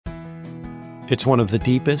It's one of the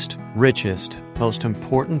deepest, richest, most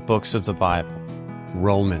important books of the Bible,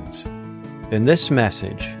 Romans. In this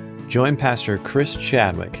message, join Pastor Chris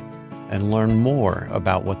Chadwick and learn more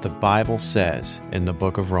about what the Bible says in the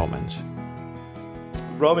book of Romans.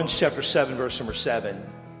 Romans chapter 7, verse number 7.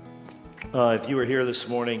 If you were here this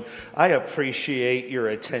morning, I appreciate your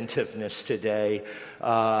attentiveness today.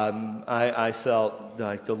 I felt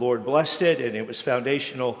like the Lord blessed it, and it was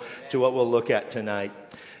foundational to what we'll look at tonight.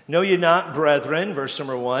 Know ye not, brethren, verse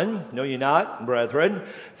number 1, know ye not, brethren,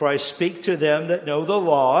 for I speak to them that know the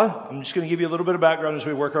law. I'm just going to give you a little bit of background as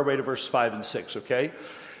we work our way to verse 5 and 6, okay?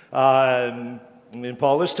 And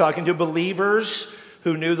Paul is talking to believers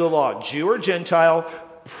who knew the law, Jew or Gentile.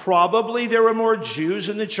 Probably there were more Jews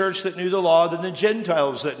in the church that knew the law than the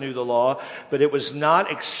Gentiles that knew the law, but it was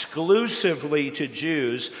not exclusively to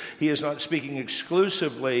Jews. He is not speaking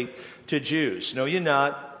exclusively to Jews. Know ye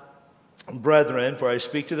not, brethren, for I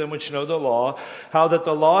speak to them which know the law, how that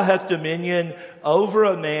the law hath dominion over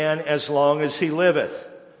a man as long as he liveth.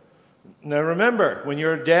 Now remember, when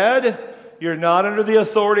you're dead, you're not under the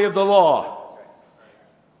authority of the law.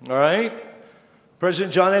 All right?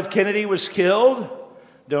 President John F. Kennedy was killed.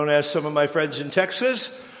 Don't ask some of my friends in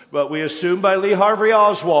Texas, but we assume by Lee Harvey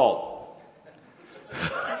Oswald.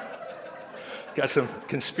 Got some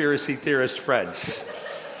conspiracy theorist friends.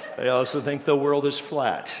 They also think the world is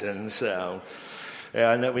flat, and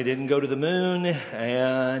that we didn't go to the moon.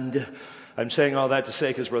 And I'm saying all that to say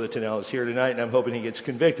because Brother Tennell is here tonight, and I'm hoping he gets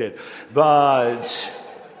convicted. But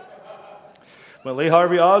when Lee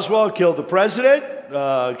Harvey Oswald killed the president,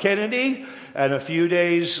 Kennedy, and a few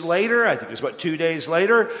days later, I think it was about 2 days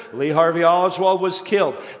later, Lee Harvey Oswald was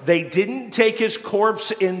killed. They didn't take his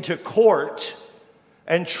corpse into court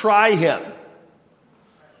and try him.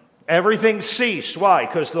 Everything ceased. Why?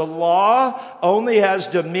 Because the law only has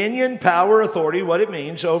dominion, power, authority, what it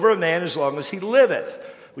means, over a man as long as he liveth.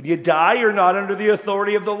 When you die, you're not under the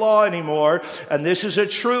authority of the law anymore. And this is a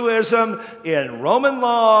truism in Roman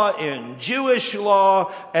law, in Jewish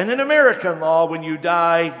law, and in American law. When you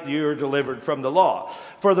die, you're delivered from the law.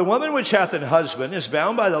 For the woman which hath an husband is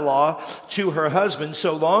bound by the law to her husband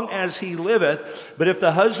so long as he liveth. But if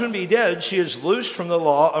the husband be dead, she is loosed from the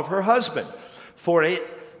law of her husband.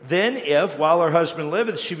 Then if, while her husband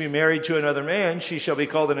liveth, she be married to another man, she shall be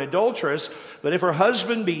called an adulteress. But if her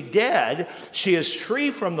husband be dead, she is free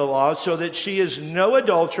from the law, so that she is no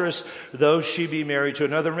adulteress, though she be married to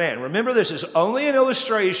another man. Remember, this is only an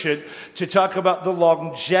illustration to talk about the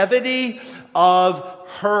longevity of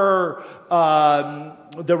her,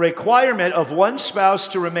 the requirement of one spouse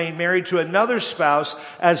to remain married to another spouse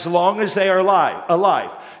as long as they are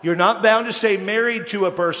alive. You're not bound to stay married to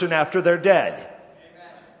a person after they're dead.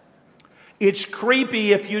 It's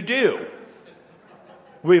creepy if you do.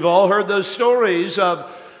 We've all heard those stories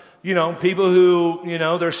of, people who,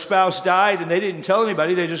 their spouse died and they didn't tell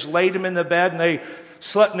anybody. They just laid him in the bed and they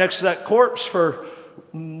slept next to that corpse for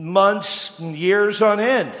months and years on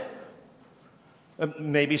end.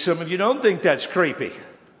 Maybe some of you don't think that's creepy.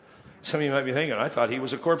 Some of you might be thinking, I thought he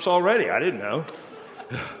was a corpse already. I didn't know.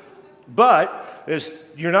 But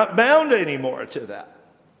you're not bound anymore to that.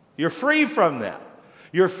 You're free from that.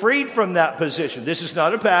 You're freed from that position. This is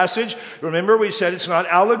not a passage. Remember, we said it's not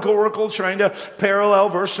allegorical, trying to parallel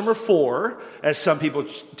verse number 4, as some people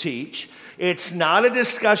teach. It's not a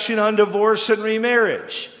discussion on divorce and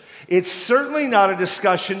remarriage. It's certainly not a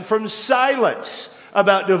discussion from silence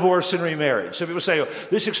about divorce and remarriage. Some people say, oh,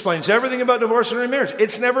 this explains everything about divorce and remarriage.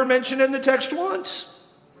 It's never mentioned in the text once.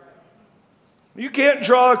 You can't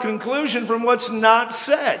draw a conclusion from what's not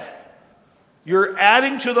said. You're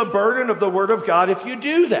adding to the burden of the Word of God if you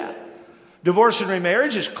do that. Divorce and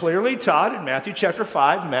remarriage is clearly taught in Matthew chapter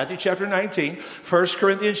 5, Matthew chapter 19, 1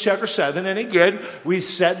 Corinthians chapter 7. And again, we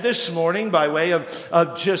said this morning by way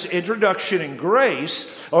of just introduction and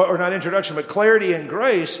grace, or not introduction, but clarity and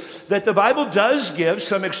grace, that the Bible does give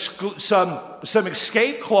some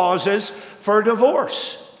escape clauses for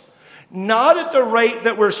divorce. Not at the rate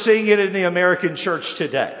that we're seeing it in the American church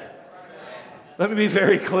today. Let me be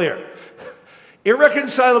very clear.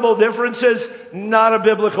 Irreconcilable differences, not a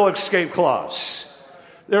biblical escape clause.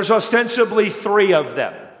 There's ostensibly 3 of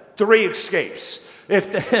them. 3 escapes.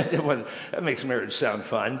 That makes marriage sound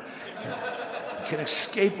fun. You can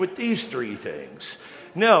escape with these 3 things.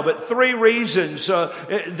 No, but 3 reasons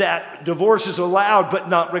that divorce is allowed but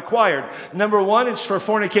not required. Number 1, it's for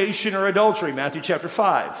fornication or adultery, Matthew chapter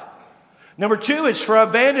 5. Number 2, it's for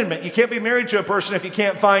abandonment. You can't be married to a person if you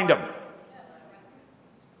can't find them.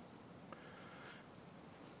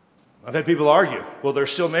 I've had people argue, well, they're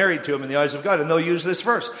still married to him in the eyes of God, and they'll use this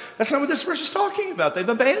verse. That's not what this verse is talking about. They've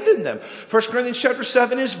abandoned them. 1 Corinthians chapter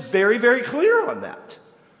 7 is very, very clear on that.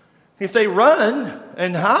 If they run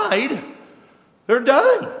and hide, they're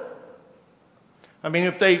done. I mean,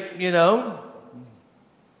 if they,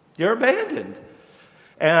 they're abandoned.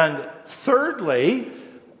 And thirdly,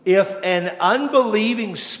 if an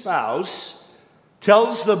unbelieving spouse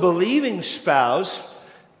tells the believing spouse,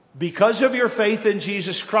 because of your faith in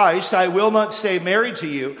Jesus Christ, I will not stay married to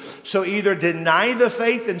you. So either deny the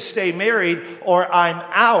faith and stay married, or I'm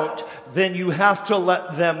out, then you have to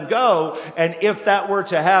let them go. And if that were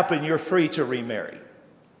to happen, you're free to remarry.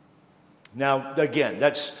 Now, again,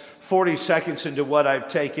 that's 40 seconds into what I've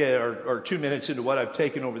taken, or 2 minutes into what I've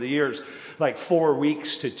taken over the years, like 4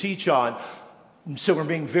 weeks to teach on. So we're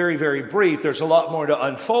being very, very brief. There's a lot more to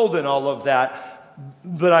unfold in all of that.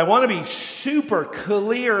 But I want to be super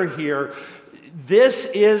clear here. This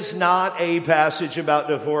is not a passage about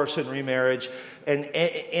divorce and remarriage. And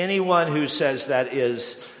anyone who says that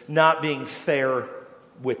is not being fair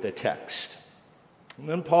with the text. And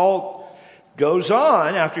then Paul goes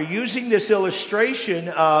on, after using this illustration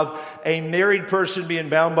of a married person being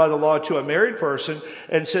bound by the law to a married person,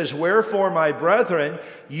 and says, wherefore, my brethren,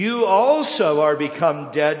 you also are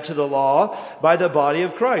become dead to the law by the body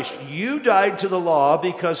of Christ. You died to the law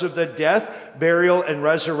because of the death, burial, and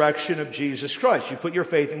resurrection of Jesus Christ. You put your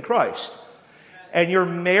faith in Christ. And you're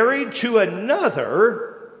married to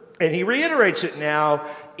another, and he reiterates it now,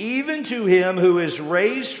 even to him who is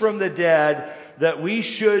raised from the dead, that we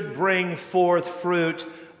should bring forth fruit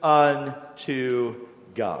unto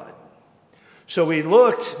God. So we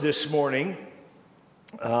looked this morning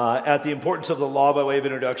at the importance of the law by way of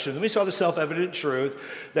introduction. Then we saw the self-evident truth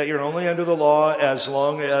that you're only under the law as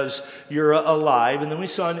long as you're alive. And then we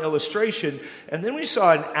saw an illustration. And then we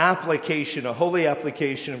saw an application, a holy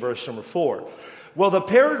application in verse number 4. Well, the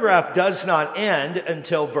paragraph does not end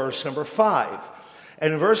until verse number 5.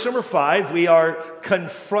 And in verse number 5, we are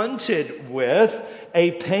confronted with a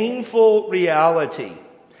painful reality.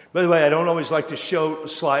 By the way, I don't always like to show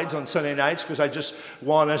slides on Sunday nights because I just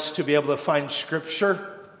want us to be able to find Scripture.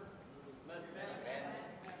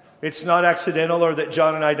 It's not accidental or that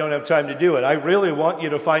John and I don't have time to do it. I really want you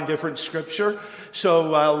to find different Scripture.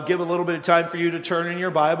 So I'll give a little bit of time for you to turn in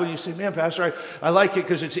your Bible. You say, man, Pastor, I like it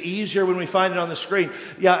because it's easier when we find it on the screen.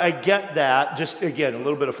 Yeah, I get that. Just, again, a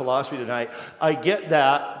little bit of philosophy tonight. I get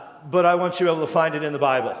that, but I want you to be able to find it in the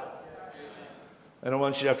Bible. I don't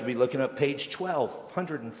want you to have to be looking up page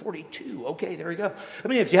 1242. Okay, there you go. I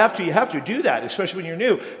mean, if you have to do that, especially when you're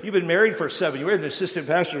new. You've been married for 7 years. We had an assistant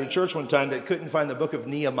pastor in church one time that couldn't find the book of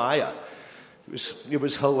Nehemiah. It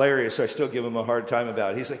was hilarious. I still give him a hard time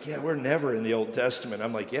about it. He's like, yeah, we're never in the Old Testament.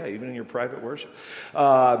 I'm like, yeah, even in your private worship.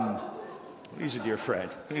 He's a dear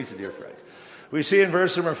friend. We see in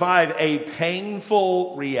verse number 5 a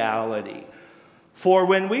painful reality. For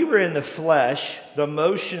when we were in the flesh, the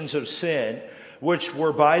motions of sin, which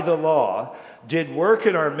were by the law, did work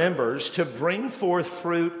in our members to bring forth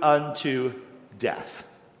fruit unto death.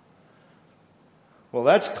 Well,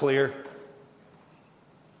 that's clear.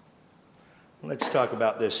 Let's talk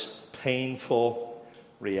about this painful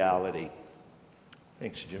reality.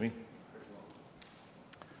 Thanks, Jimmy.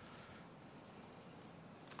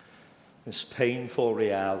 This painful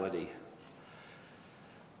reality.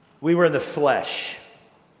 We were in the flesh.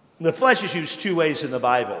 The flesh is used 2 ways in the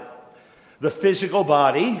Bible. The physical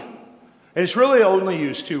body, and it's really only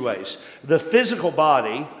used 2 ways. The physical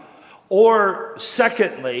body, or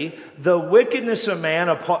secondly, the wickedness of man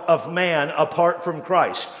apart from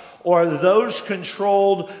Christ, or those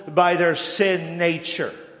controlled by their sin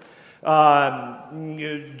nature.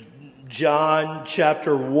 John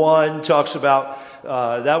chapter 1 talks about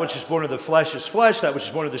that which is born of the flesh is flesh, that which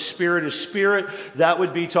is born of the spirit is spirit. That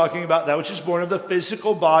would be talking about that which is born of the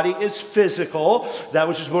physical body is physical. That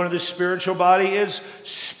which is born of the spiritual body is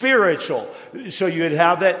spiritual. So you would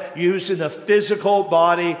have that used in the physical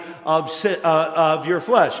body of your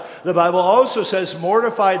flesh. The Bible also says,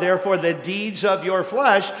 mortify therefore the deeds of your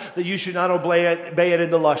flesh, that you should not obey it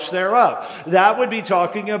in the lust thereof. That would be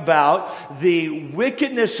talking about the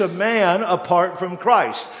wickedness of man apart from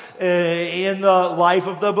Christ in the life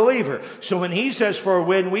of the believer. So when he says, for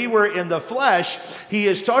when we were in the flesh, he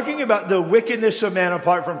is talking about the wickedness of man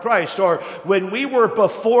apart from Christ. Or when we were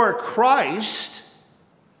before Christ.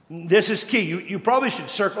 This is key. You probably should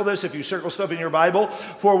circle this if you circle stuff in your Bible.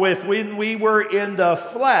 For when we were in the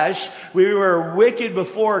flesh, we were wicked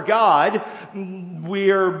before God.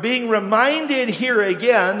 We are being reminded here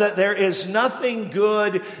again that there is nothing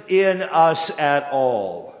good in us at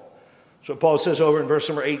all. So Paul says over in verse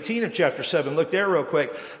number 18 of chapter 7. Look there real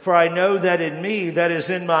quick. For I know that in me, that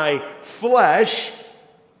is in my flesh,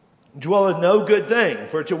 dwelleth no good thing.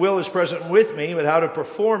 For to will is present with me, but how to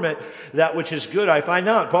perform it, that which is good, I find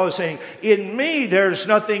not. Paul is saying, in me there's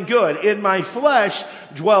nothing good. In my flesh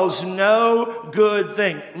dwells no good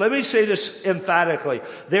thing. Let me say this emphatically.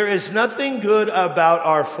 There is nothing good about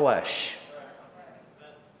our flesh.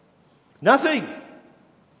 Nothing.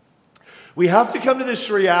 We have to come to this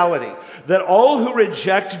reality that all who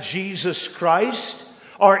reject Jesus Christ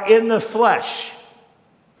are in the flesh,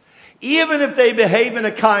 even if they behave in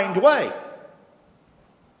a kind way.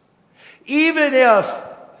 Even if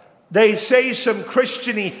they say some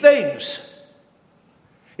Christian-y things.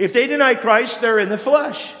 If they deny Christ, they're in the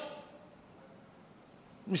flesh.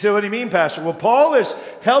 You say, what do you mean, Pastor? Well, Paul is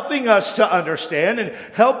helping us to understand and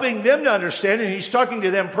helping them to understand, and he's talking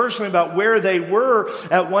to them personally about where they were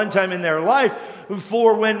at one time in their life.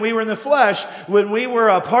 For when we were in the flesh, when we were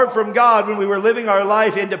apart from God, when we were living our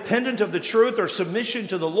life independent of the truth or submission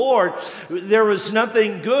to the Lord, there was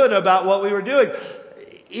nothing good about what we were doing.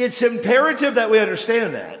 It's imperative that we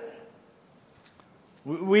understand that.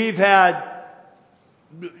 I'm going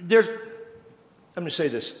to say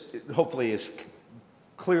this, hopefully as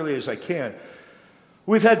clearly as I can.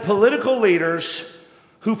 We've had political leaders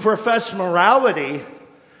who profess morality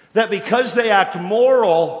that because they act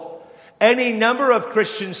moral, any number of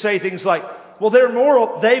Christians say things like, well, they're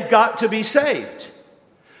moral, they've got to be saved.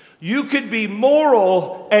 You could be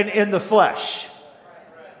moral and in the flesh.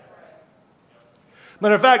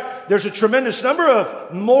 Matter of fact, there's a tremendous number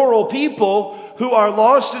of moral people who are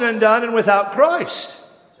lost and undone and without Christ.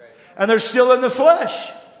 And they're still in the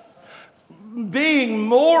flesh. Being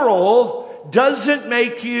moral doesn't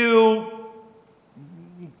make you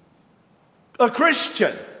a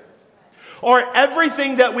Christian. Or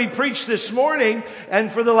everything that we preached this morning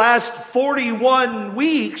and for the last 41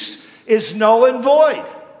 weeks is null and void.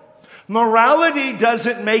 Morality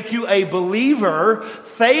doesn't make you a believer.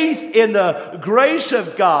 Faith in the grace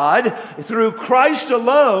of God through Christ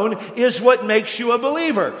alone is what makes you a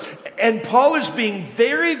believer. And Paul is being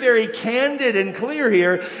very, very candid and clear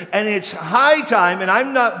here. And it's high time, and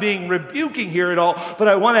I'm not being rebuking here at all, but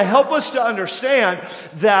I want to help us to understand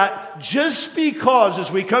that just because,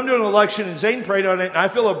 as we come to an election, and Zane prayed on it, and I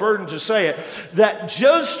feel a burden to say it, that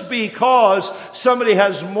just because somebody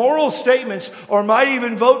has moral statements or might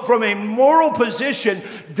even vote from a moral position,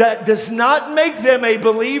 that does not make them a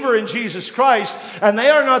believer in Jesus Christ, and they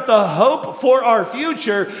are not the hope for our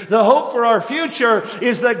future. The hope for our future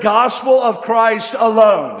is the gospel of Christ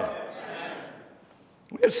alone.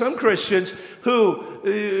 We have some Christians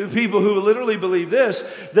people who literally believe this,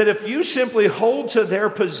 that if you simply hold to their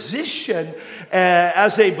position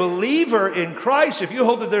as a believer in Christ, if you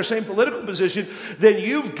hold to their same political position, then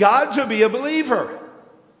you've got to be a believer.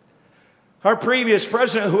 Our previous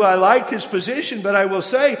president, who I liked his position, but I will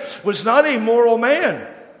say, was not a moral man,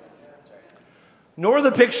 nor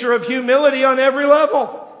the picture of humility on every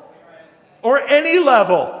level, or any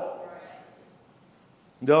level.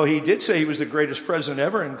 Though he did say he was the greatest president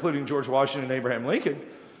ever, including George Washington and Abraham Lincoln.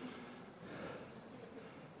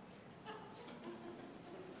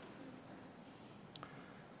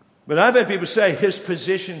 But I've had people say his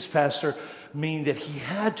positions, Pastor, mean that he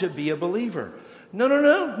had to be a believer.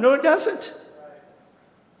 No, it doesn't.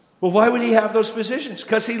 Well, why would he have those positions?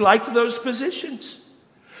 Because he liked those positions.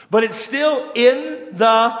 But it's still in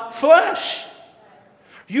the flesh.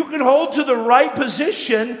 You can hold to the right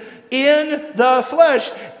position in the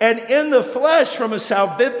flesh. And in the flesh, from a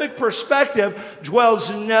salvific perspective, dwells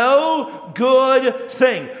no good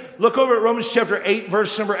thing. Look over at Romans chapter 8,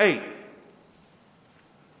 verse number 8.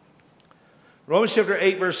 Romans chapter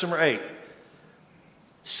 8, verse number 8.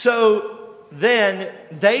 So then,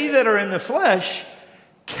 they that are in the flesh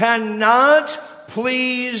cannot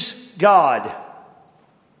please God.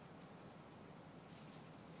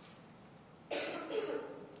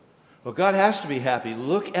 Well, God has to be happy.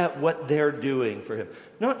 Look at what they're doing for him.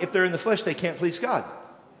 No, if they're in the flesh, they can't please God.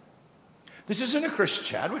 This isn't a Chris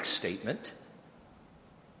Chadwick statement.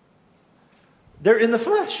 They're in the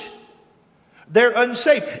flesh. They're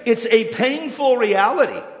unsaved. It's a painful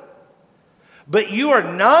reality. But you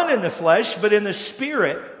are not in the flesh, but in the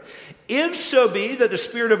Spirit. If so be that the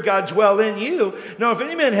Spirit of God dwell in you. Now, if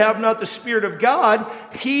any man have not the Spirit of God,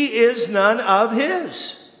 he is none of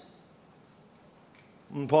his.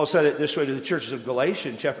 And Paul said it this way to the churches of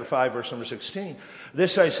Galatia, chapter 5, verse number 16.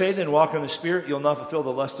 This I say, then walk in the Spirit, you'll not fulfill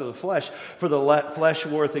the lust of the flesh. For the flesh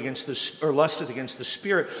lusteth against the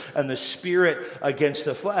Spirit, and the Spirit against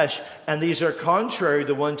the flesh. And these are contrary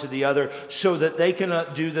the one to the other, so that they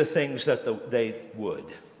cannot do the things that they would.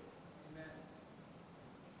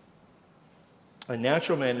 A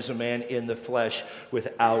natural man is a man in the flesh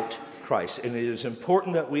without Christ. And it is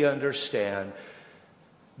important that we understand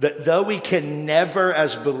that though we can never,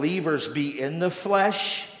 as believers, be in the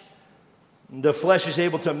flesh is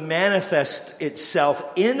able to manifest itself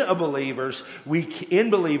in believers. We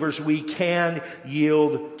can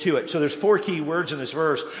yield to it. So there's 4 key words in this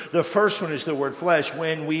verse. The first one is the word flesh.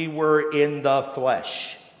 When we were in the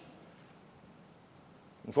flesh.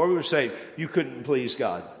 Before we were saved, you couldn't please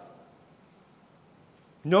God.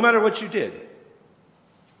 No matter what you did,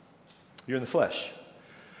 you're in the flesh.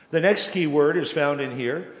 The next key word is found in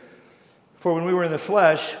here. For when we were in the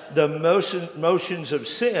flesh, the motions of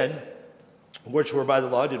sin, which were by the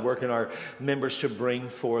law, did work in our members to bring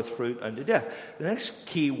forth fruit unto death. The next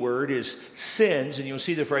key word is sins, and you'll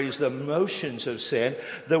see the phrase, the motions of sin.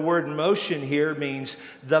 The word motion here means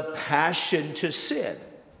the passion to sin.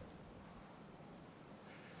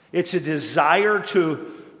 It's a desire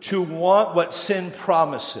to want what sin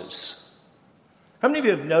promises. How many of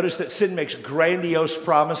you have noticed that sin makes grandiose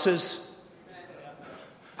promises?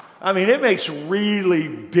 I mean, it makes really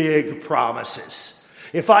big promises.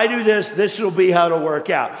 If I do this, this will be how it'll work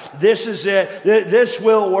out. This is it. This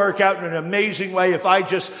will work out in an amazing way if I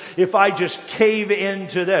just cave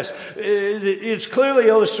into this. It's clearly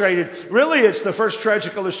illustrated. Really, it's the first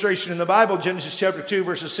tragic illustration in the Bible, Genesis chapter 2,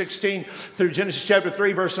 verses 16 through Genesis chapter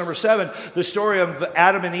 3, verse number 7. The story of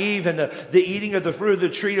Adam and Eve and the eating of the fruit of the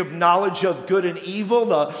tree of knowledge of good and evil.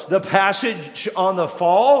 The passage on the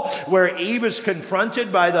fall where Eve is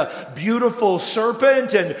confronted by the beautiful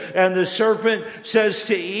serpent and the serpent says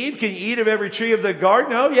to Eve, can you eat of every tree of the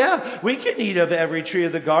garden? Oh yeah, we can eat of every tree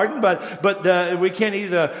of the garden, but we can't eat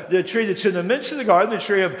the tree that's in the midst of the garden, the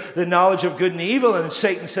tree of the knowledge of good and evil. And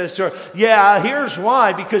Satan says to her, yeah, here's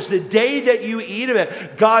why. Because the day that you eat of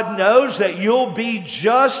it, God knows that you'll be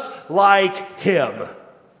just like him.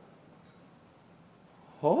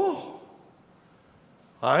 Oh,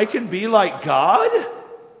 I can be like God?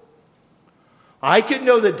 I can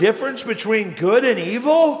know the difference between good and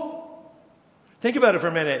evil? Think about it for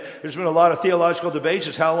a minute. There's been a lot of theological debates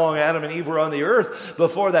as how long Adam and Eve were on the earth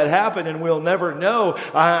before that happened, and we'll never know.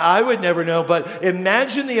 I would never know, but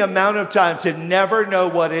imagine the amount of time to never know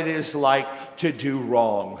what it is like to do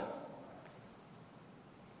wrong.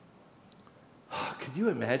 Could you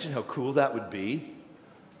imagine how cool that would be?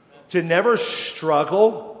 To never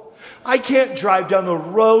struggle. I can't drive down the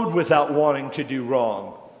road without wanting to do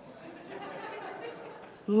wrong.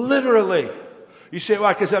 Literally. You say,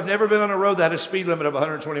 why? Because I've never been on a road that had a speed limit of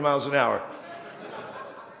 120 miles an hour.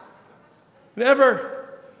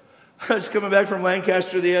 Never. I was coming back from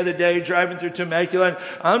Lancaster the other day, driving through Temecula, and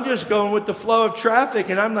I'm just going with the flow of traffic,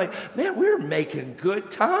 and I'm like, man, we're making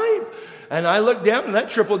good time. And I looked down, and that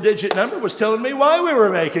triple-digit number was telling me why we were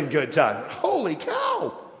making good time. Holy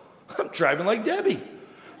cow. I'm driving like Debbie.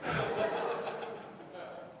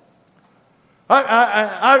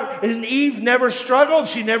 And Eve never struggled.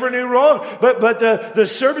 She never knew wrong. But the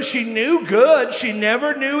serpent, she knew good. She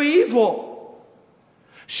never knew evil.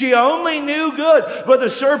 She only knew good. But the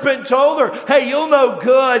serpent told her, hey, you'll know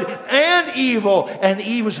good and evil. And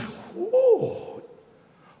Eve was like, whoa,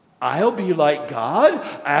 I'll be like God.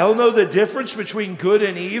 I'll know the difference between good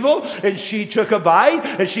and evil. And she took a bite,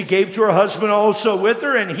 and she gave to her husband also with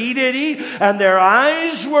her, and he did eat, and their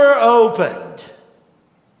eyes were opened.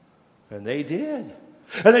 And they did.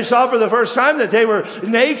 And they saw for the first time that they were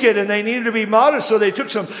naked and they needed to be modest. So they took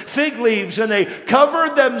some fig leaves and they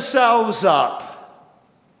covered themselves up.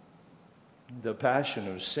 The passion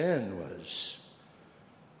of sin was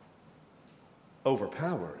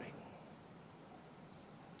overpowering.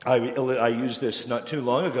 I used this not too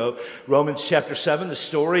long ago. Romans chapter 7, the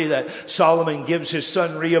story that Solomon gives his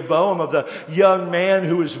son Rehoboam of the young man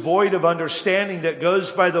who is void of understanding that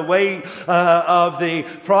goes by the way of the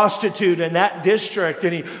prostitute in that district.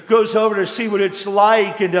 And he goes over to see what it's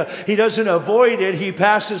like, and he doesn't avoid it. He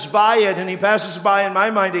passes by it, and he passes by, in my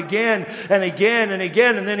mind, again and again and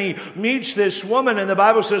again. And then he meets this woman, and the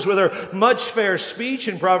Bible says with her much fair speech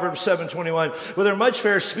in Proverbs 7:21, with her much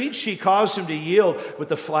fair speech she caused him to yield. With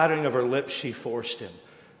the flattering of her lips, she forced him.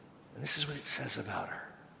 And this is what it says about her,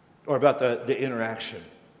 or about the interaction.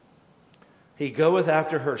 He goeth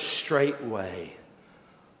after her straightway,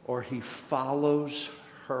 or he follows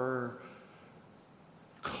her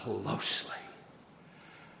closely.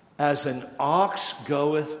 As an ox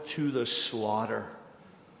goeth to the slaughter,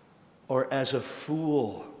 or as a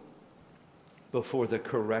fool before the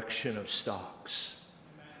correction of stocks,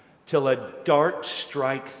 till a dart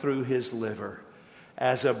strike through his liver,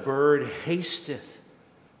 as a bird hasteth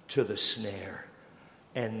to the snare,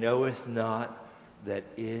 and knoweth not that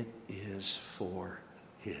it is for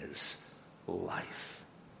his life.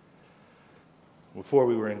 Before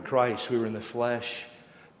we were in Christ, we were in the flesh.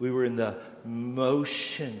 We were in the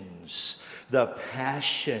motions, the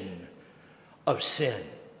passion of sin.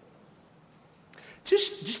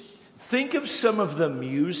 Just think of some of the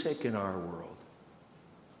music in our world.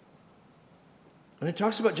 And it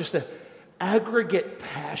talks about just the aggregate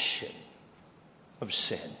passion of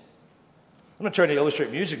sin. I'm not trying to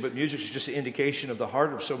illustrate music, but music is just an indication of the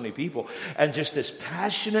heart of so many people. And just this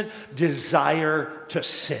passionate desire to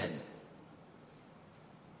sin.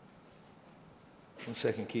 The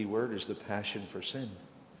second key word is the passion for sin.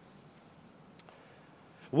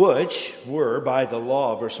 Which were by the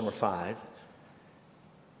law, verse number 5.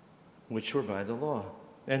 Which were by the law.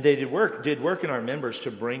 And they did work in our members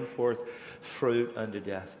to bring forth fruit unto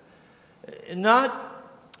death. Not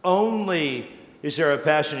only is there a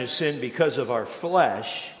passion of sin because of our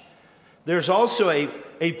flesh, there's also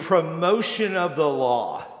a promotion of the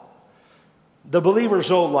law. The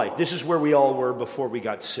believer's old life. This is where we all were before we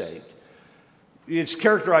got saved. It's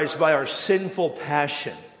characterized by our sinful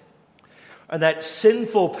passion. And that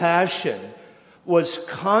sinful passion was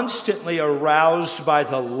constantly aroused by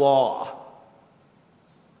the law.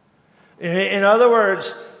 In other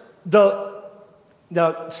words,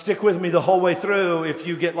 now stick with me the whole way through. If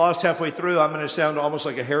you get lost halfway through, I'm going to sound almost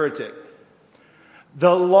like a heretic.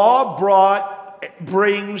 The law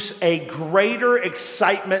brings a greater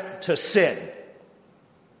excitement to sin.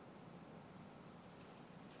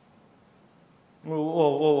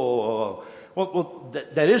 Whoa. Well,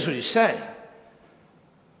 that is what he's saying.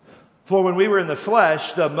 For when we were in the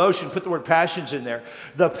flesh, the emotion, put the word passions in there,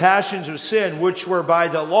 the passions of sin, which were by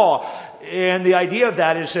the law. And the idea of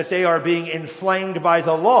that is that they are being inflamed by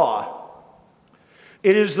the law.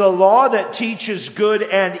 It is the law that teaches good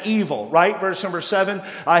and evil, right? Verse number 7,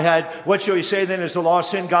 what shall we say then? Is the law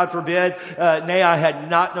sin? God forbid. Nay, I had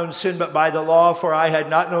not known sin but by the law, for I had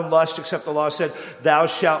not known lust, except the law said, thou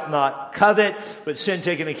shalt not covet. But sin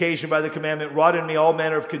taken occasion by the commandment wrought in me all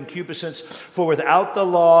manner of concupiscence, for without the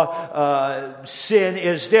law, sin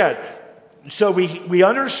is dead. So we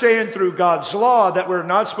understand through God's law that we're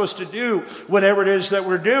not supposed to do whatever it is that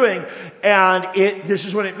we're doing. And this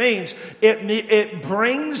is what it means. It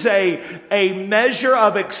brings a measure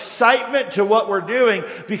of excitement to what we're doing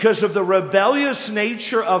because of the rebellious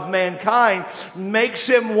nature of mankind makes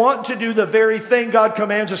him want to do the very thing God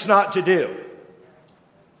commands us not to do.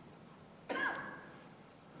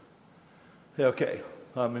 Okay,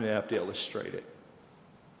 I'm going to have to illustrate it.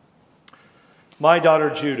 My daughter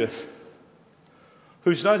Judith,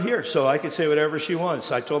 who's not here, so I can say whatever she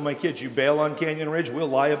wants. I told my kids, you bail on Canyon Ridge, we'll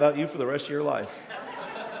lie about you for the rest of your life.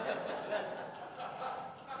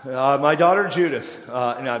 My daughter Judith,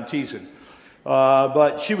 and I'm teasing,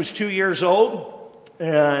 but she was 2 years old,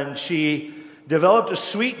 and she developed a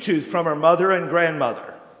sweet tooth from her mother and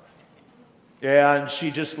grandmother. And she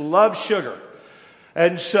just loved sugar.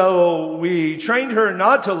 And so we trained her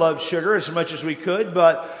not to love sugar as much as we could,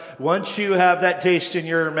 but once you have that taste in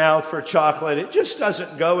your mouth for chocolate, it just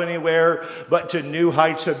doesn't go anywhere but to new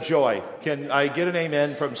heights of joy. Can I get an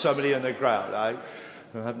amen from somebody in the crowd?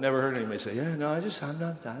 I've never heard anybody say, yeah, no,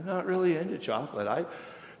 I'm not really into chocolate.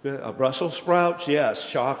 Brussels sprouts, yes.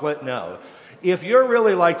 Chocolate, no. If you're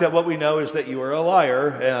really like that, what we know is that you are a liar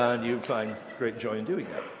and you find great joy in doing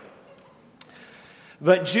that.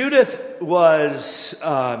 But Judith was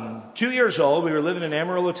 2 years old. We were living in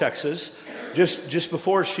Amarillo, Texas, just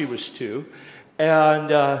before she was 2.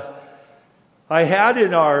 And I had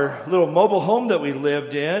in our little mobile home that we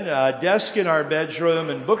lived in a desk in our bedroom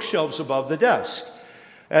and bookshelves above the desk.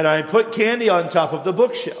 And I put candy on top of the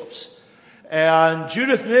bookshelves. And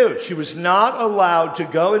Judith knew she was not allowed to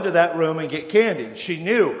go into that room and get candy. She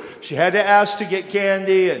knew. She had to ask to get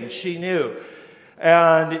candy, and she knew.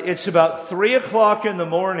 And it's about 3 o'clock in the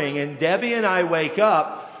morning, and Debbie and I wake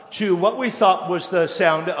up to what we thought was the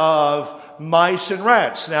sound of mice and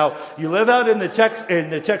rats. Now, you live out in the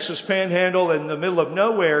Texas Panhandle in the middle of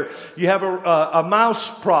nowhere, you have a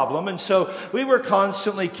mouse problem, and so we were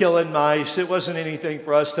constantly killing mice. It wasn't anything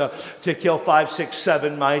for us to kill 5, 6,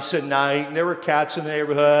 7 mice a night, and there were cats in the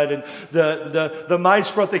neighborhood, and the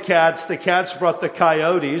mice brought the cats brought the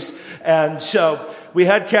coyotes, and so we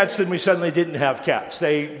had cats, then we suddenly didn't have cats.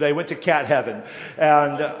 They went to cat heaven.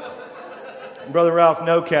 And Brother Ralph,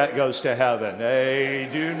 no cat goes to heaven. They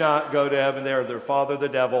do not go to heaven. They are their father, the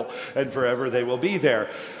devil, and forever they will be there.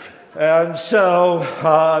 And so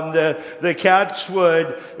the cats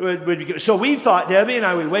would be good. So we thought, Debbie and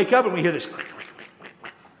I, would wake up and we hear this.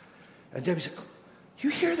 And Debbie said,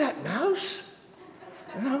 you hear that mouse?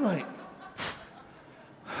 And I'm like,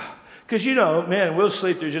 Because, man, we'll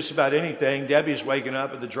sleep through just about anything. Debbie's waking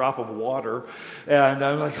up at the drop of water. And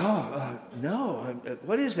I'm like, no,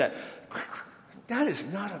 what is that? That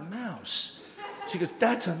is not a mouse. She goes,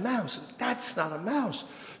 that's a mouse. That's not a mouse.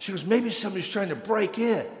 She goes, maybe somebody's trying to break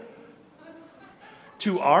in.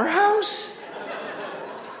 To our house?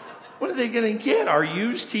 What are they going to get? Our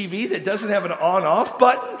used TV that doesn't have an on-off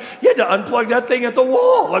button? You had to unplug that thing at the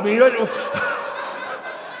wall. I mean,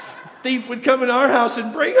 thief would come in our house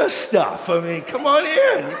and bring us stuff. I mean, come on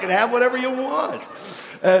in. You can have whatever you want.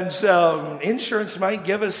 And so insurance might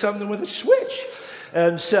give us something with a switch.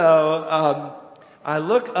 And so I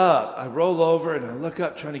look up, I roll over and I look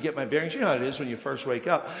up trying to get my bearings. You know how it is when you first wake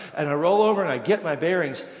up. And I roll over and I get my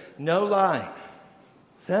bearings. No lie.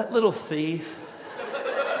 That little thief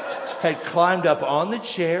had climbed up on the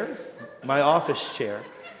chair, my office chair.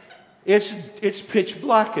 It's pitch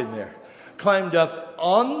black in there. Climbed up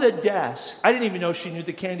on the desk. I didn't even know she knew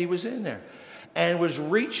the candy was in there. And was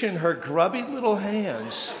reaching her grubby little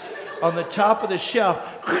hands on the top of the shelf.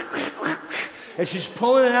 And she's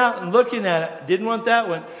pulling it out and looking at it. Didn't want that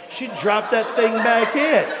one. She dropped that thing back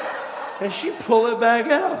in. And she pulled it back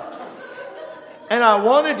out. And I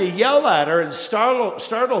wanted to yell at her and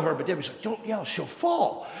startle her. But Debbie's like, don't yell, she'll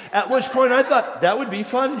fall. At which point I thought, that would be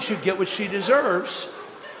fun. She'd get what she deserves.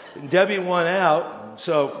 And Debbie won out.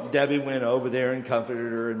 So Debbie went over there and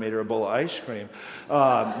comforted her and made her a bowl of ice cream.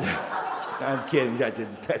 I'm kidding. That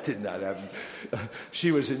did not happen.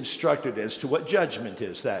 She was instructed as to what judgment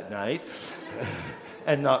is that night,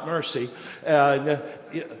 and not mercy.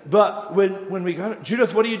 But when we got it,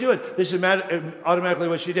 Judith, what are you doing? This is automatically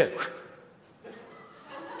what she did.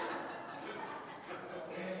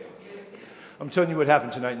 I'm telling you what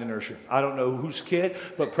happened tonight in the nursery. I don't know whose kid,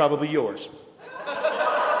 but probably yours.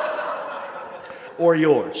 Or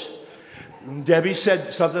yours. Debbie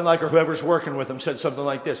said something like, or whoever's working with them said something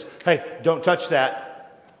like this. Hey, don't touch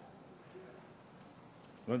that.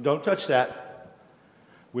 Don't touch that.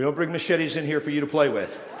 We don't bring machetes in here for you to play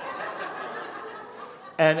with.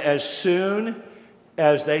 And as soon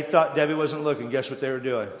as they thought Debbie wasn't looking, guess what they were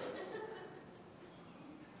doing?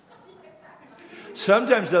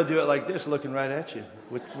 Sometimes they'll do it like this, looking right at you.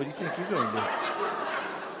 What do you think you're going to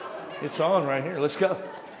do? It's on right here. Let's go.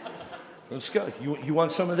 Let's go. You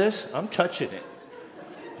want some of this? I'm touching it.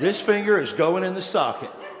 This finger is going in the socket.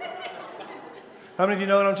 How many of you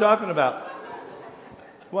know what I'm talking about?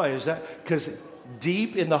 Why is that? Because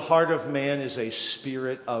deep in the heart of man is a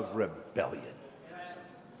spirit of rebellion.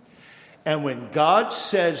 And when God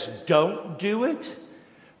says don't do it,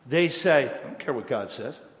 they say, I don't care what God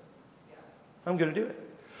says. I'm going to do it.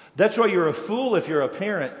 That's why you're a fool if you're a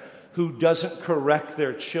parent who doesn't correct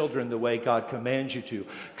their children the way God commands you to.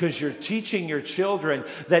 Because you're teaching your children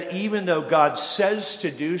that even though God says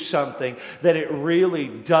to do something, that it really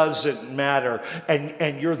doesn't matter.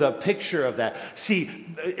 And you're the picture of that. See,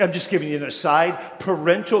 I'm just giving you an aside.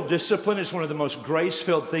 Parental discipline is one of the most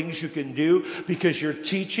grace-filled things you can do because you're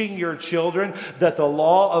teaching your children that the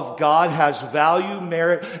law of God has value,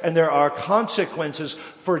 merit, and there are consequences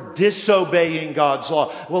for disobeying God's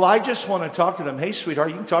law. Well, I just want to talk to them. Hey,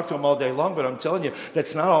 sweetheart, you can talk to them all day long, but I'm telling you,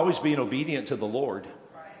 that's not always being obedient to the Lord.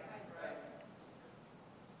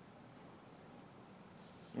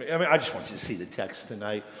 I mean, I just want you to see the text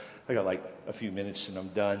tonight. I got like a few minutes and I'm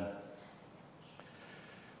done.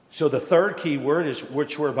 So the third key word is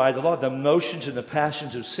which were by the law. The motions and the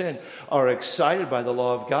passions of sin are excited by the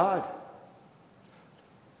law of God.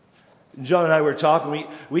 John and I were talking,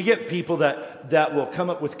 we get people that will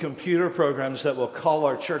come up with computer programs that will call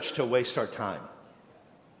our church to waste our time.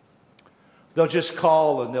 They'll just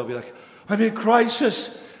call and they'll be like, I'm in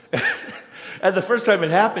crisis. And the first time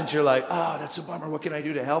it happens, you're like, oh, that's a bummer. What can I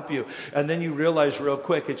do to help you? And then you realize real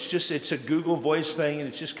quick, it's a Google voice thing and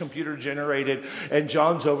it's just computer generated. And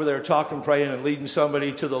John's over there talking, praying, and leading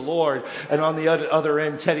somebody to the Lord. And on the other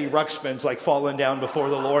end, Teddy Ruxpin's like falling down before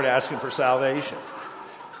the Lord asking for salvation.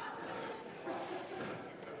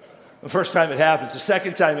 The first time it happens. The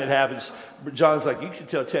second time it happens, John's like, you should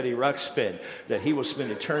tell Teddy Ruxpin that he will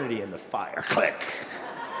spend eternity in the fire. Click.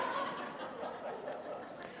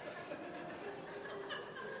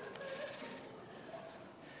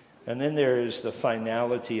 And then there is the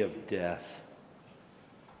finality of death.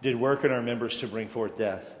 Did work in our members to bring forth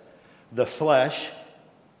death. The flesh,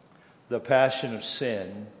 the passion of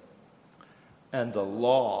sin, and the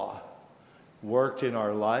law worked in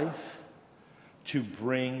our life to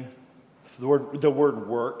bring, the word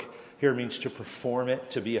work here means to perform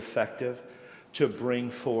it, to be effective, to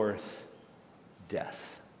bring forth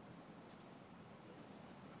death.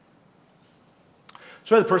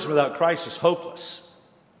 That's why the person without Christ is hopeless.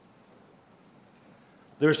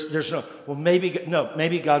 There's no, well, maybe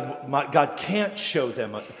God can't show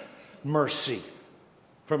them mercy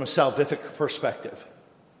from a salvific perspective.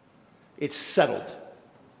 It's settled.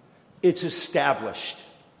 It's established.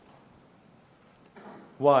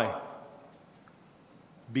 Why?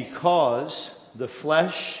 Because the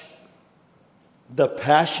flesh, the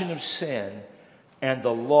passion of sin, and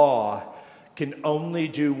the law can only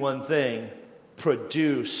do one thing: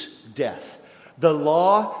 produce death. The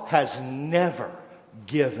law has never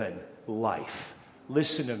given life.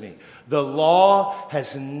 Listen to me. The law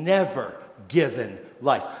has never given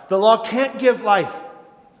life. The law can't give life.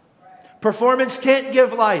 Performance can't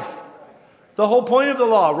give life. The whole point of the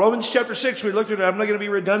law, Romans chapter 6, we looked at it. I'm not going to be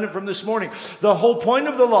redundant from this morning. The whole point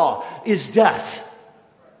of the law is death.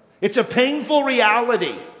 It's a painful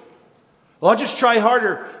reality. Well, I'll just try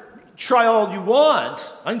harder. Try all you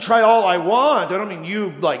want. I can try all I want. I don't mean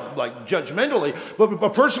you like judgmentally, but a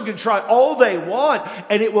person can try all they want,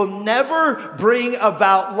 and it will never bring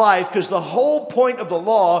about life, because the whole point of the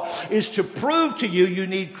law is to prove to you you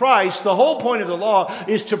need Christ. The whole point of the law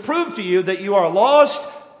is to prove to you that you are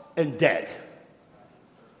lost and dead.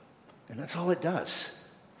 And that's all it does.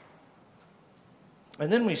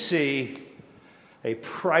 And then we see a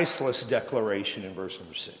priceless declaration in verse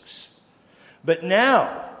number 6. But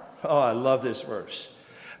now, oh, I love this verse.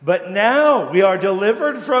 But now we are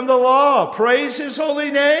delivered from the law. Praise His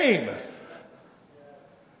holy name.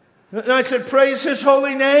 And I said, praise His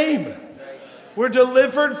holy name. We're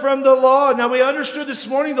delivered from the law. Now, we understood this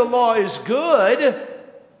morning the law is good,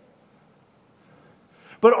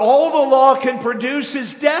 but all the law can produce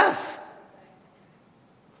is death.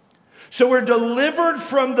 So we're delivered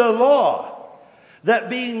from the law, that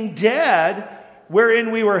being dead,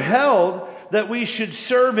 wherein we were held, that we should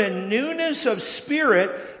serve in newness of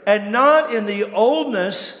spirit and not in the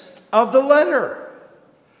oldness of the letter.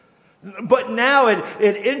 But now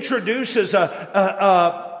it introduces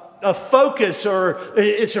a focus, or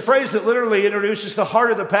it's a phrase that literally introduces the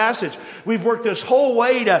heart of the passage. We've worked this whole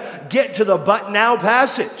way to get to the but now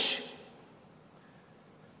passage.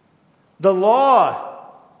 The law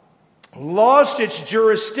lost its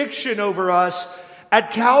jurisdiction over us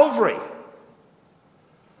at Calvary.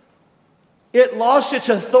 It lost its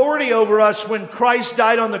authority over us when Christ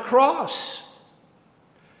died on the cross.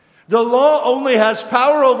 The law only has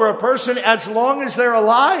power over a person as long as they're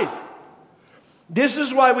alive. This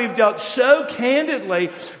is why we've dealt so candidly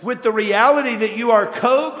with the reality that you are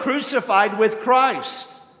co-crucified with Christ.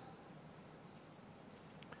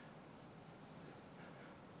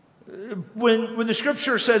 When the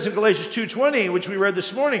scripture says in Galatians 2:20, which we read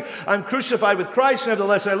this morning, I'm crucified with Christ,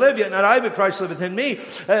 nevertheless I live, yet not I, but Christ liveth in me.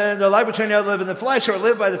 And the life which I now live in the flesh, I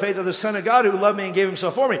live by the faith of the Son of God, who loved me and gave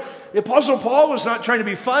Himself for me. The Apostle Paul was not trying to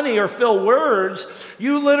be funny or fill words.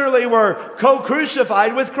 You literally were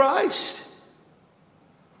co-crucified with Christ.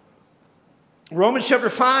 Romans chapter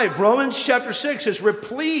 5, Romans chapter 6 is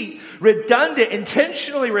replete, redundant,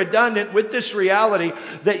 intentionally redundant with this reality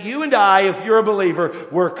that you and I, if you're a believer,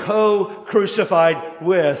 were co-crucified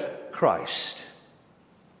with Christ.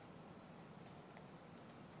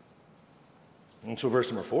 And so verse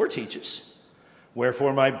number 4 teaches,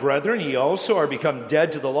 wherefore, my brethren, ye also are become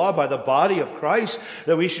dead to the law by the body of Christ,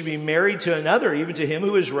 that we should be married to another, even to Him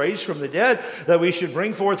who is raised from the dead, that we should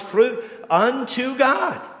bring forth fruit unto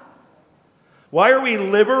God. Why are we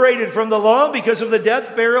liberated from the law? Because of the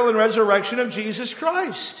death, burial, and resurrection of Jesus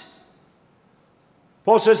Christ.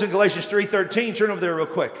 Paul says in Galatians 3:13, turn over there real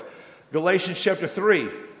quick. Galatians chapter 3.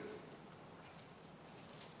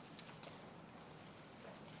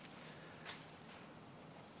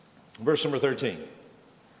 Verse number 13.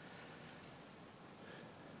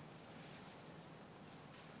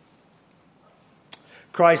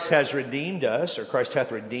 Christ has redeemed us, or Christ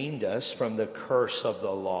hath redeemed us from the curse of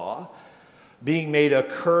the law, being made a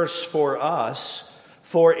curse for us,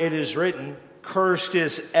 for it is written, cursed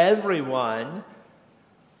is everyone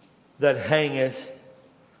that hangeth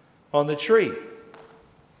on the tree.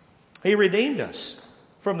 He redeemed us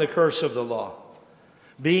from the curse of the law,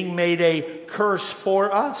 being made a curse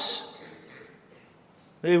for us.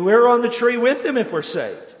 We're on the tree with Him if we're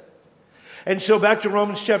saved. And so back to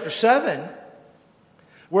Romans chapter 7,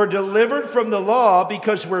 we're delivered from the law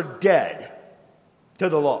because we're dead to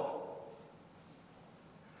the law,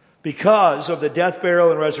 because of the death,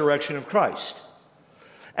 burial, and resurrection of Christ.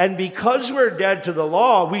 And because we're dead to the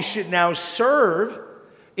law, we should now serve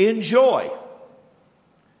in joy.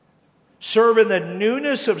 Serve in the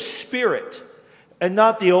newness of spirit and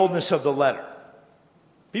not the oldness of the letter.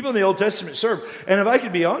 People in the Old Testament served, and if I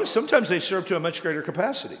could be honest, sometimes they served to a much greater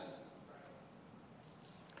capacity.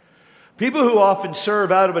 People who often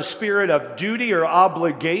serve out of a spirit of duty or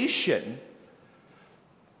obligation,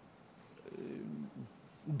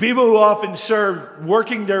 people who often serve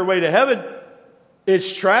working their way to heaven,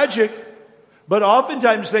 it's tragic, but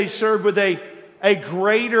oftentimes they serve with a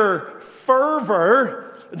greater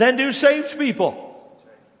fervor than do saved people,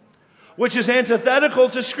 which is antithetical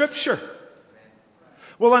to Scripture.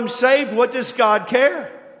 Well, I'm saved. What does God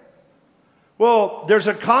care? Well, there's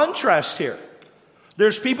a contrast here.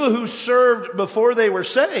 There's people who served before they were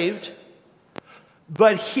saved,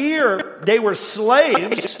 but here they were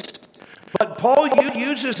slaves. But Paul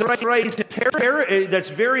uses a phrase that's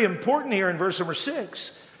very important here in verse number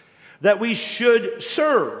 6, that we should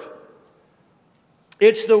serve.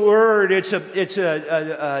 It's the word, it's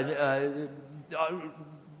a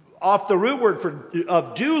off the root word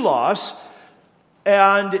of doulos,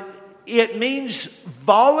 and it means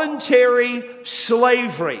voluntary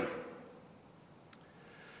slavery.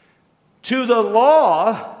 To the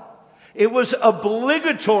law, it was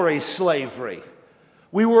obligatory slavery.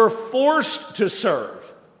 We were forced to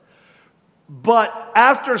serve. But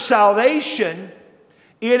after salvation,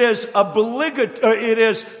 it is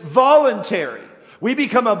voluntary. We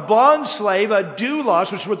become a bond slave, a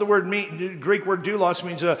doulos, which is what the Greek word doulos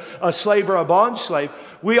means, a slave or a bond slave.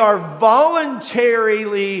 We are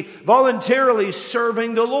voluntarily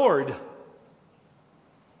serving the Lord.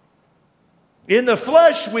 In the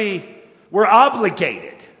flesh, we were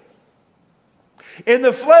obligated. In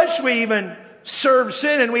the flesh, we even served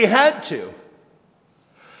sin, and we had to.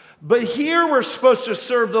 But here we're supposed to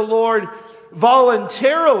serve the Lord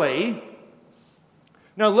voluntarily.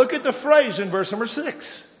 Now look at the phrase in verse number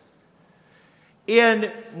 6. In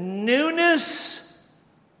newness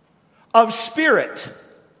of spirit.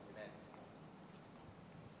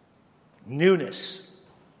 Newness.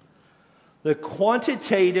 The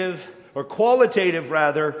qualitative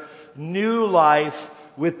new life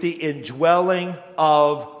with the indwelling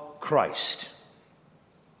of Christ.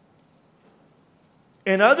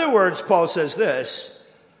 In other words, Paul says this: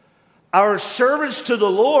 our service to the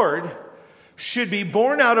Lord should be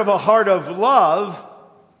born out of a heart of love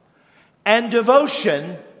and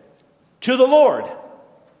devotion to the Lord.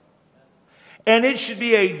 And it should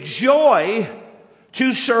be a joy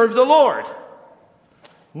to serve the Lord.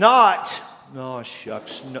 Not, oh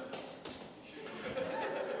shucks, no.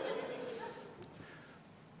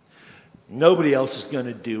 Nobody else is going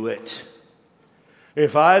to do it.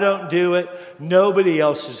 If I don't do it, nobody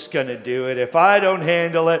else is going to do it. If I don't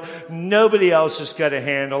handle it, nobody else is going to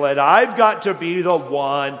handle it. I've got to be the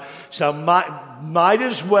one, so might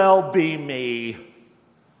as well be me.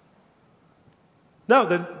 No,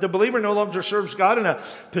 the believer no longer serves God in a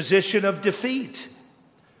position of defeat.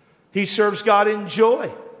 He serves God in joy,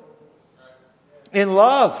 in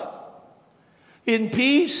love, in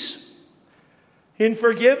peace, in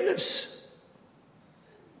forgiveness.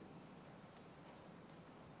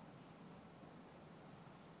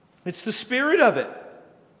 It's the spirit of it.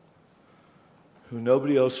 Who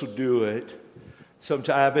nobody else will do it. Sometimes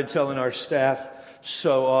I've been telling our staff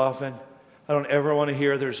so often, I don't ever want to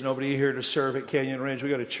hear there's nobody here to serve at Canyon Ranch.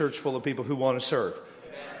 We got a church full of people who want to serve.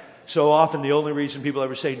 Amen. So often the only reason people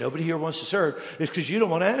ever say nobody here wants to serve is because you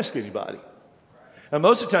don't want to ask anybody. And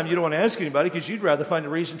most of the time you don't want to ask anybody because you'd rather find a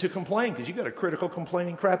reason to complain, because you got a critical,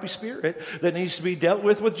 complaining, crappy spirit that needs to be dealt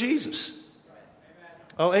with Jesus.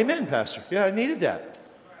 Oh, amen, Pastor. Yeah, I needed that.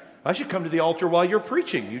 I should come to the altar while you're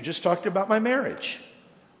preaching. You just talked about my marriage.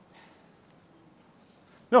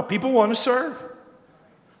 No, people want to serve.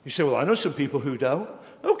 You say, well, I know some people who don't.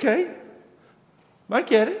 Okay, I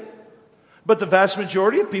get it. But the vast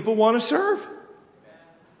majority of people want to serve.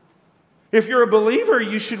 If you're a believer,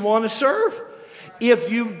 you should want to serve.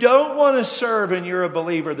 If you don't want to serve and you're a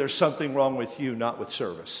believer, there's something wrong with you, not with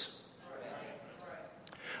service.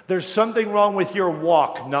 There's something wrong with your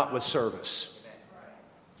walk, not with service.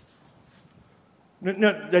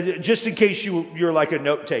 No, just in case you're like a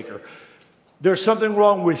note taker, there's something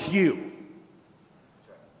wrong with you.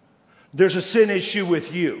 There's a sin issue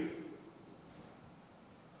with you.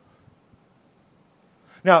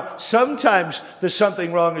 Now, sometimes the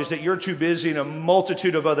something wrong is that you're too busy in a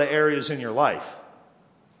multitude of other areas in your life.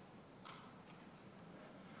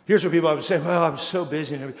 Here's what people often say: well, I'm so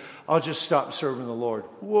busy, and I'll just stop serving the Lord.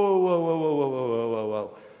 Whoa, whoa, whoa, whoa, whoa, whoa, whoa,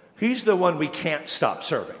 whoa. He's the one we can't stop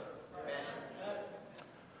serving.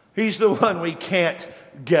 He's the one we can't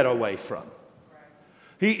get away from.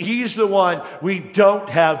 He's the one we don't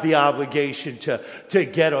have the obligation to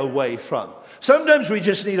get away from. Sometimes we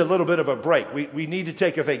just need a little bit of a break. We need to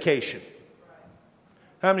take a vacation.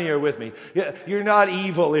 How many are with me? You're not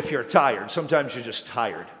evil if you're tired. Sometimes you're just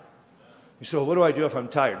tired. You say, well, what do I do if I'm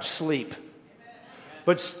tired? Sleep.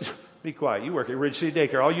 But be quiet. You work at Ridge City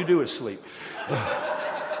Daycare. All you do is sleep.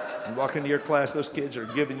 You walk into your class, those kids are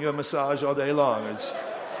giving you a massage all day long. It's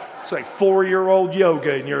like 4-year-old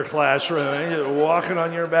yoga in your classroom. You're walking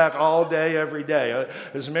on your back all day, every day.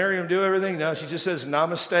 Does Miriam do everything? No, she just says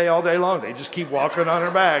namaste all day long. They just keep walking on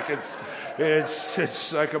her back.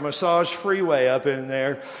 It's like a massage freeway up in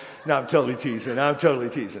there. No, I'm totally teasing. I'm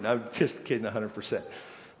just kidding 100%.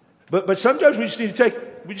 But sometimes we just need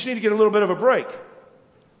to get a little bit of a break.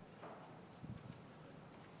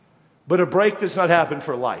 But a break does not happen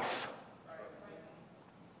for life.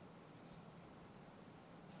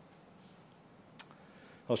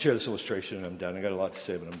 I'll share this illustration and I'm done. I got a lot to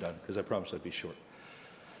say, but I'm done because I promised I'd be short.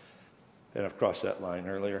 And I've crossed that line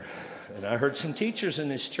earlier. And I heard some teachers in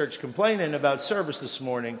this church complaining about service this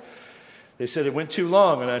morning. They said it went too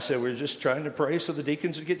long. And I said, we're just trying to pray so the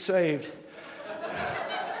deacons would get saved.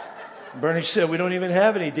 Bernie said, we don't even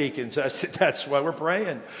have any deacons. I said, that's why we're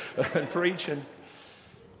praying and preaching.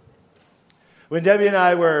 When Debbie and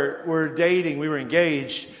I were dating, we were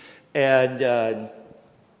engaged, and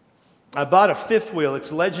I bought a fifth wheel.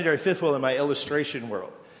 It's a legendary fifth wheel in my illustration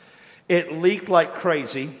world. It leaked like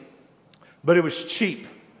crazy, but it was cheap.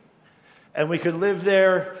 And we could live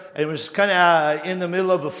there. It was kind of in the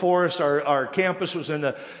middle of the forest. Our campus was in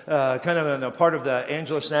the kind of in a part of the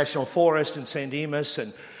Angeles National Forest in San Dimas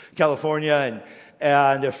and California.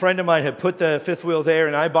 And a friend of mine had put the fifth wheel there,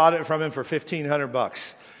 and I bought it from him for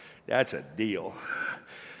 $1,500. That's a deal.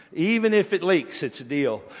 Even if it leaks, it's a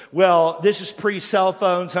deal. Well, this is pre-cell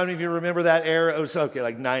phones. How many of you remember that era? It was okay,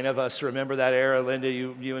 like 9 of us remember that era. Linda,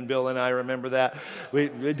 you and Bill and I remember that.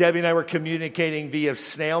 Debbie and I were communicating via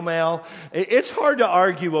snail mail. It's hard to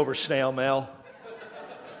argue over snail mail.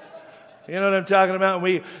 You know what I'm talking about?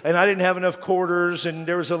 And I didn't have enough quarters, and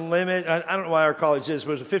there was a limit. I don't know why our college is,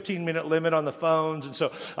 but it was a 15-minute limit on the phones. And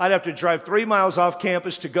so I'd have to drive 3 miles off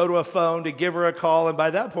campus to go to a phone to give her a call. And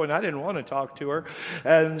by that point, I didn't want to talk to her.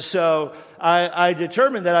 And so I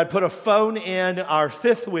determined that I'd put a phone in our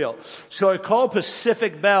fifth wheel. So I called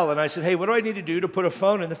Pacific Bell, and I said, hey, what do I need to do to put a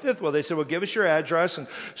phone in the fifth wheel? They said, well, give us your address. And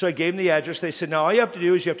so I gave them the address. They said, now all you have to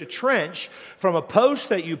do is you have to trench from a post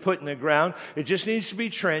that you put in the ground. It just needs to be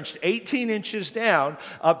trenched 18 inches down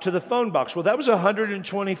up to the phone box. Well, that was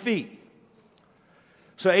 120 feet.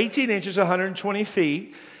 So 18 inches, 120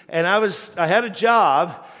 feet. And I had a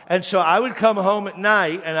job. And so I would come home at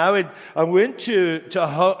night, and I went to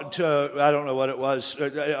I don't know what it was,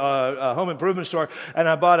 a home improvement store, and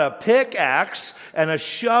I bought a pickaxe and a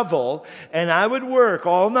shovel, and I would work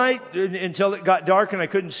all night until it got dark and I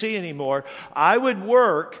couldn't see anymore. I would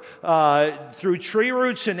work through tree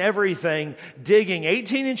roots and everything, digging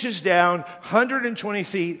 18 inches down, 120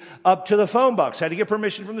 feet up to the phone box. I had to get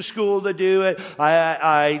permission from the school to do it.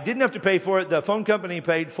 I didn't have to pay for it. The phone company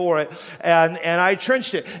paid for it, and I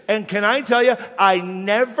trenched it. And can I tell you, I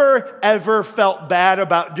never, ever felt bad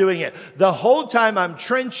about doing it. The whole time I'm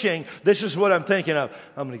trenching, this is what I'm thinking of.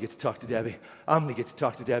 I'm going to get to talk to Debbie. I'm going to get to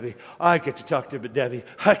talk to Debbie. I get to talk to Debbie.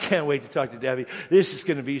 I can't wait to talk to Debbie. This is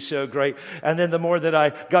going to be so great. And then the more that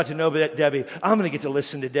I got to know Debbie, I'm going to get to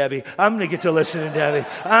listen to Debbie. I'm going to get to listen to Debbie.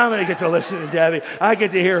 I'm going to get to listen to Debbie. I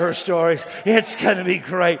get to hear her stories. It's going to be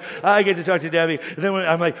great. I get to talk to Debbie. And then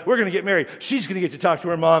I'm like, we're going to get married. She's going to get to talk to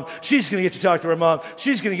her mom. She's going to get to talk to her mom.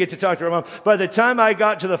 She's going to get to talk to her mom. By the time I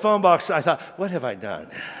got to the phone box, I thought, what have I done?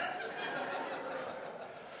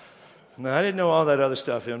 Now, I didn't know all that other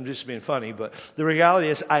stuff. I'm just being funny. But the reality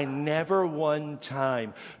is I never one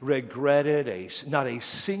time regretted, not a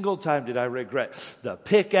single time did I regret the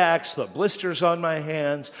pickaxe, the blisters on my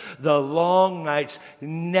hands, the long nights.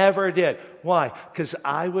 Never did. Why? Because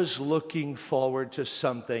I was looking forward to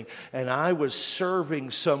something, and I was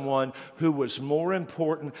serving someone who was more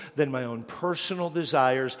important than my own personal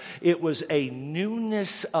desires. It was a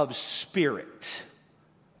newness of spirit.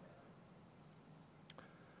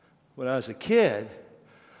 When I was a kid,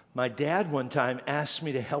 my dad one time asked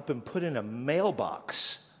me to help him put in a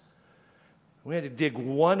mailbox. We had to dig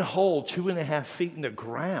one hole 2.5 feet in the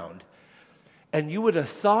ground. And you would have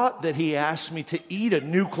thought that he asked me to eat a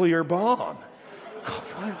nuclear bomb.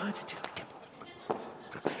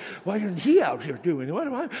 Why isn't he out here doing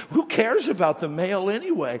it? Who cares about the mail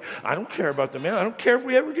anyway? I don't care about the mail. I don't care if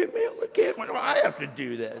we ever get mail again. Why do I have to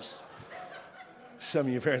do this? Some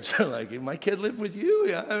of your parents are like, my kid lived with you?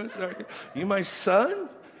 Yeah, I'm sorry. You my son?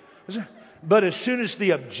 But as soon as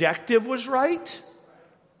the objective was right,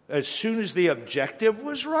 Brother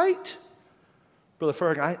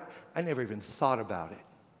Ferg, I never even thought about it.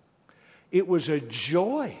 It was a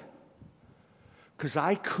joy because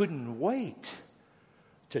I couldn't wait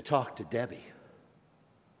to talk to Debbie.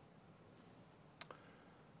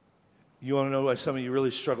 You want to know why some of you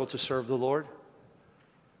really struggle to serve the Lord?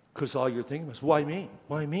 Because all you're thinking is, why me?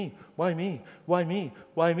 Why me? Why me? Why me?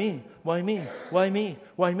 Why me? Why me? Why me?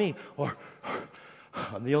 Why me? Or,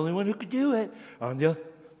 I'm the only one who could do it.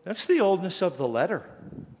 That's the oldness of the letter.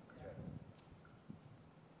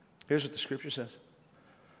 Here's what the Scripture says.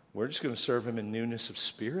 We're just going to serve Him in newness of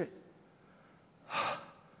spirit.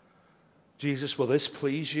 Jesus, will this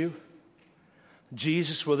please you?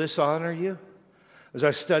 Jesus, will this honor you? As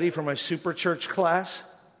I study for my super church class,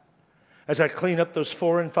 as I clean up those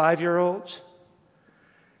 4 and 5-year-olds,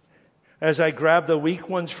 as I grab the weak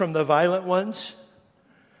ones from the violent ones,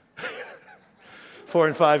 4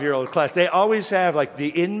 and 5-year-old class, they always have like the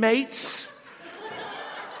inmates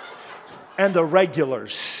and the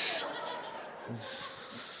regulars.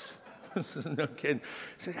 No kidding.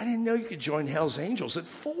 He's like, I didn't know you could join Hell's Angels at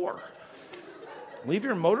 4. Leave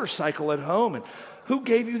your motorcycle at home. And who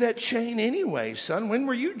gave you that chain anyway, son? When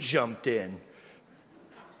were you jumped in?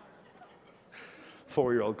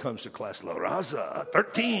 4-year-old comes to class, La Raza,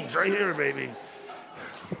 13's right here, baby.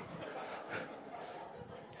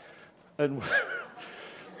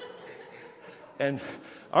 And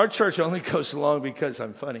our church only goes along because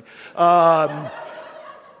I'm funny.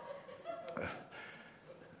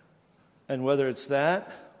 And whether it's that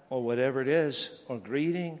or whatever it is, or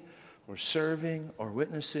greeting, or serving, or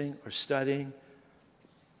witnessing, or studying,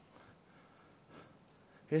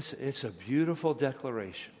 it's a beautiful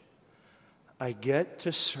declaration. I get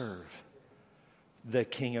to serve the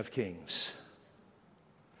King of Kings.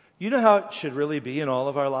 You know how it should really be in all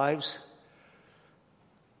of our lives?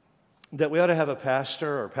 That we ought to have a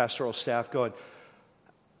pastor or pastoral staff going,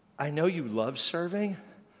 I know you love serving,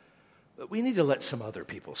 but we need to let some other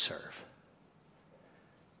people serve.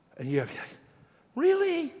 And you have to be like,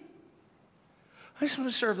 really? I just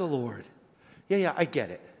want to serve the Lord. Yeah, I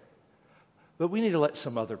get it. But we need to let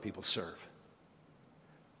some other people serve.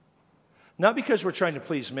 Not because we're trying to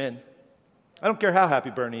please men. I don't care how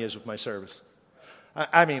happy Bernie is with my service.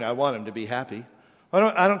 I mean, I want him to be happy.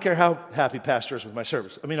 I don't care how happy Pastor is with my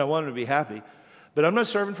service. I mean, I want him to be happy. But I'm not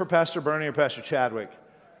serving for Pastor Bernie or Pastor Chadwick.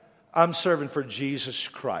 I'm serving for Jesus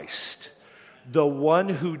Christ, the one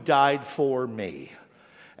who died for me.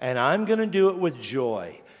 And I'm going to do it with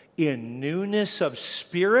joy, in newness of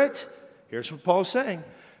spirit. Here's what Paul's saying.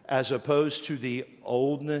 As opposed to the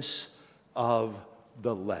oldness of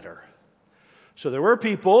the letter. So there were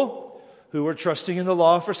people who were trusting in the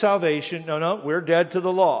law for salvation. No, we're dead to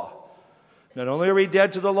the law. Not only are we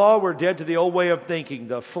dead to the law, we're dead to the old way of thinking.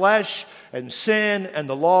 The flesh and sin and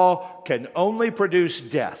the law can only produce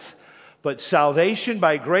death. But salvation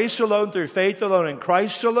by grace alone, through faith alone, in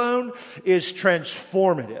Christ alone is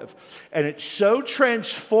transformative. And it's so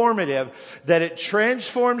transformative that it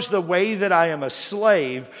transforms the way that I am a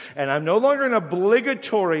slave. And I'm no longer an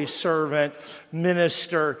obligatory servant,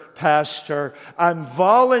 minister, pastor. I'm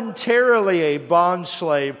voluntarily a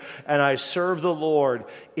bondslave, and I serve the Lord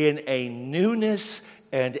in a newness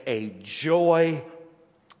and a joy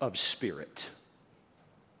of spirit.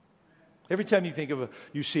 Every time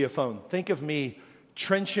you see a phone, think of me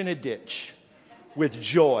trenching a ditch with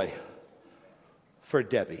joy for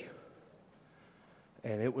Debbie.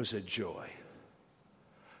 And it was a joy.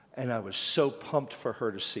 And I was so pumped for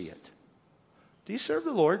her to see it. Do you serve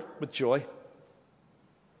the Lord with joy?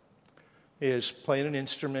 Is playing an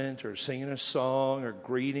instrument or singing a song or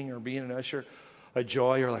greeting or being an usher a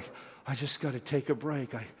joy? You're like, I just got to take a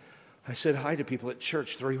break. I said hi to people at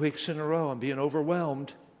church 3 weeks in a row. I'm being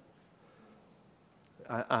overwhelmed.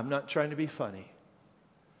 I'm not trying to be funny.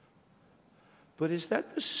 But is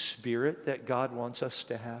that the spirit that God wants us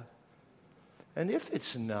to have? And if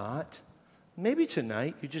it's not, maybe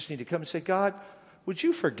tonight you just need to come and say, God, would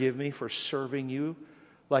you forgive me for serving you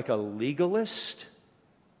like a legalist?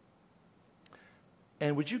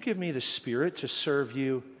 And would you give me the spirit to serve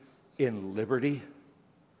you in liberty?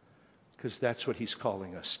 Because that's what He's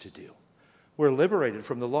calling us to do. We're liberated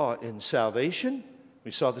from the law in salvation.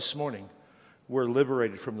 We saw this morning. We're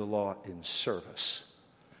liberated from the law in service.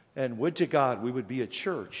 And would to God we would be a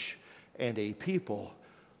church and a people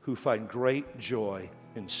who find great joy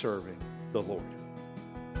in serving the Lord.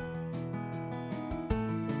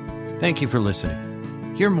 Thank you for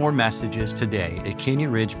listening. Hear more messages today at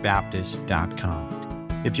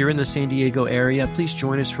CanyonRidgeBaptist.com. If you're in the San Diego area, please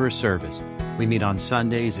join us for a service. We meet on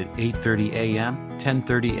Sundays at 8:30 a.m.,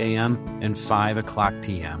 10:30 a.m., and 5 o'clock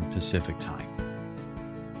p.m. Pacific Time.